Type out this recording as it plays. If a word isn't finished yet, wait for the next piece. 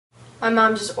My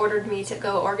mom just ordered me to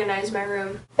go organize my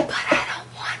room, but I don't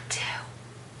want to.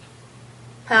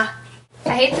 Huh.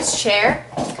 I hate this chair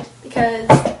because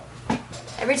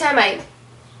every time I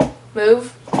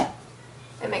move,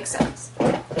 it makes sense.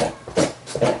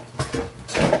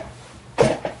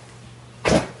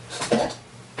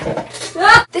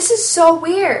 Ah! This is so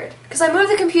weird because I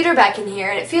moved the computer back in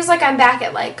here and it feels like I'm back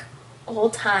at like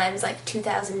old times, like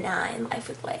 2009 Life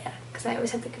with Leia, because I always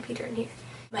had the computer in here.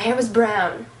 My hair was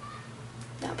brown.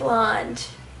 Not blonde.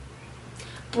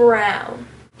 Brown.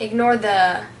 Ignore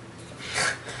the...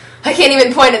 I can't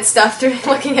even point at stuff through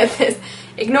looking at this.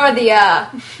 Ignore the,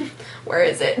 where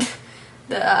is it?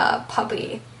 The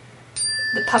puppy.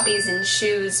 The puppies in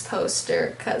shoes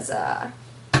poster, because, I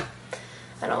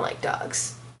don't like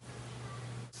dogs.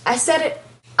 I said it.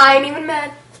 I ain't even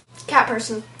mad. Cat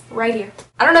person. Right here.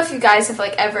 I don't know if you guys have,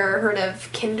 like, ever heard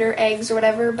of Kinder eggs or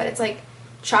whatever, but it's, like,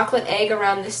 chocolate egg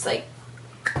around this, like,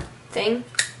 thing,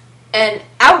 and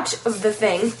out of the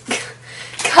thing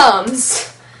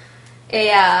comes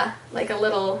a like a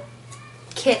little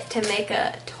kit to make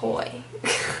a toy.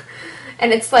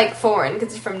 And it's like foreign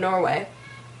because it's from Norway,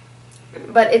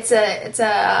 but it's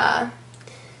a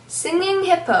singing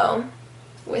hippo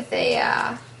with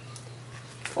a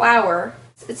flower.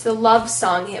 It's a love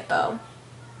song hippo,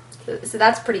 so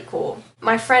that's pretty cool.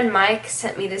 My friend Mike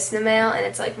sent me this in the mail, and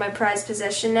it's like my prized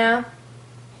possession now.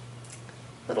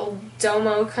 Little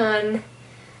Domocon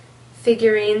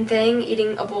figurine thing,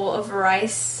 eating a bowl of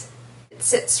rice. It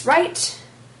sits right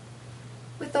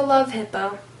with the love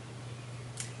hippo,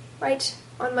 right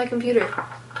on my computer.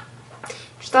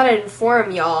 Just thought I'd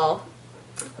inform y'all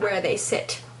where they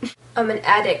sit. I'm an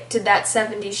addict to that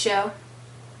 70s show.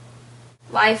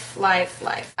 Life, life,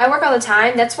 life. I work all the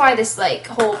time. That's why this like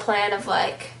whole plan of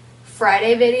like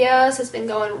Friday videos has been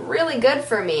going really good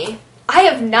for me. I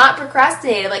have not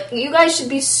procrastinated. Like, you guys should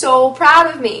be so proud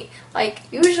of me. Like,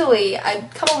 usually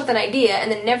I'd come up with an idea and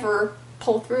then never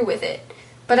pull through with it.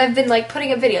 But I've been, like,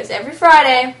 putting up videos every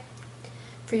Friday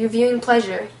for your viewing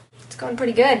pleasure. It's going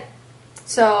pretty good.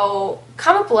 So,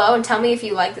 comment below and tell me if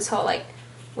you like this whole, like,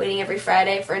 waiting every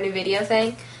Friday for a new video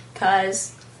thing.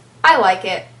 Because I like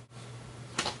it.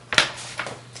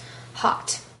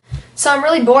 Hot. So I'm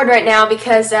really bored right now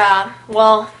because,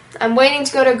 well, I'm waiting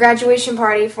to go to a graduation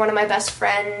party for one of my best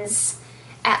friends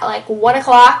at like 1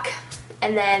 o'clock,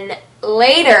 and then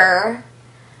later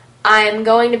I'm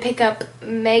going to pick up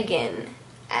Megan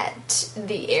at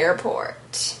the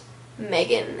airport.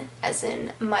 Megan, as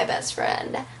in my best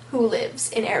friend, who lives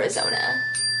in Arizona.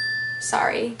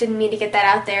 Sorry, didn't mean to get that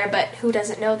out there, but who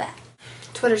doesn't know that?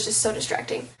 Twitter's just so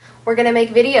distracting. We're gonna make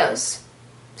videos,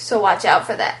 so watch out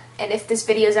for that. And if this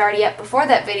video is already up before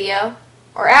that video,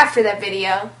 or after that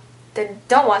video, then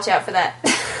don't watch out for that.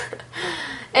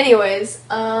 Anyways,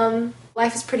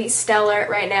 life is pretty stellar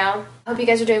right now. I hope you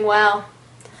guys are doing well.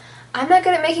 I'm not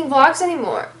good at making vlogs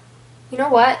anymore. You know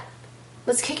what?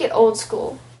 Let's kick it old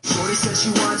school. Shawty said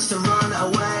she wants to run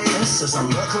away, says I'm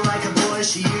looking like a boy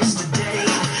she used to date.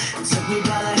 Took me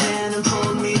by the hand and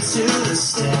pulled me to the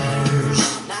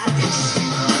stairs. Not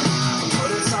interesting. Put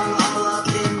her tongue all up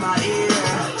in my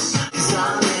ears, 'cause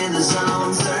I'm in the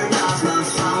zone. Turned off my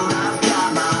phone, I've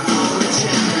got my own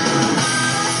agenda.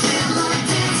 I feel like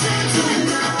dancing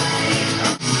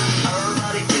tonight.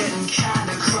 Everybody getting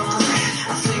kinda crunk.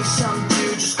 I think some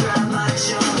dude just grabbed my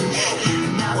junk.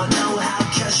 Now I know how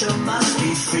Kesha must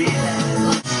be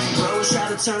feeling. Bros try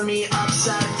to turn me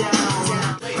upside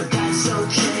down, but that's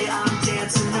okay, I'm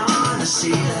dancing on the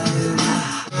ceiling.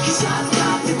 'Cause I've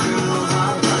got the groove,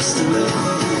 I'll bust a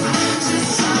move.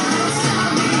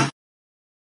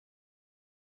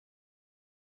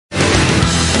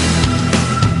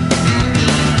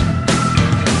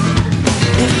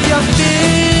 If you're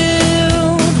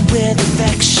filled with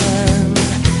affection,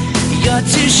 you're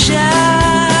too shy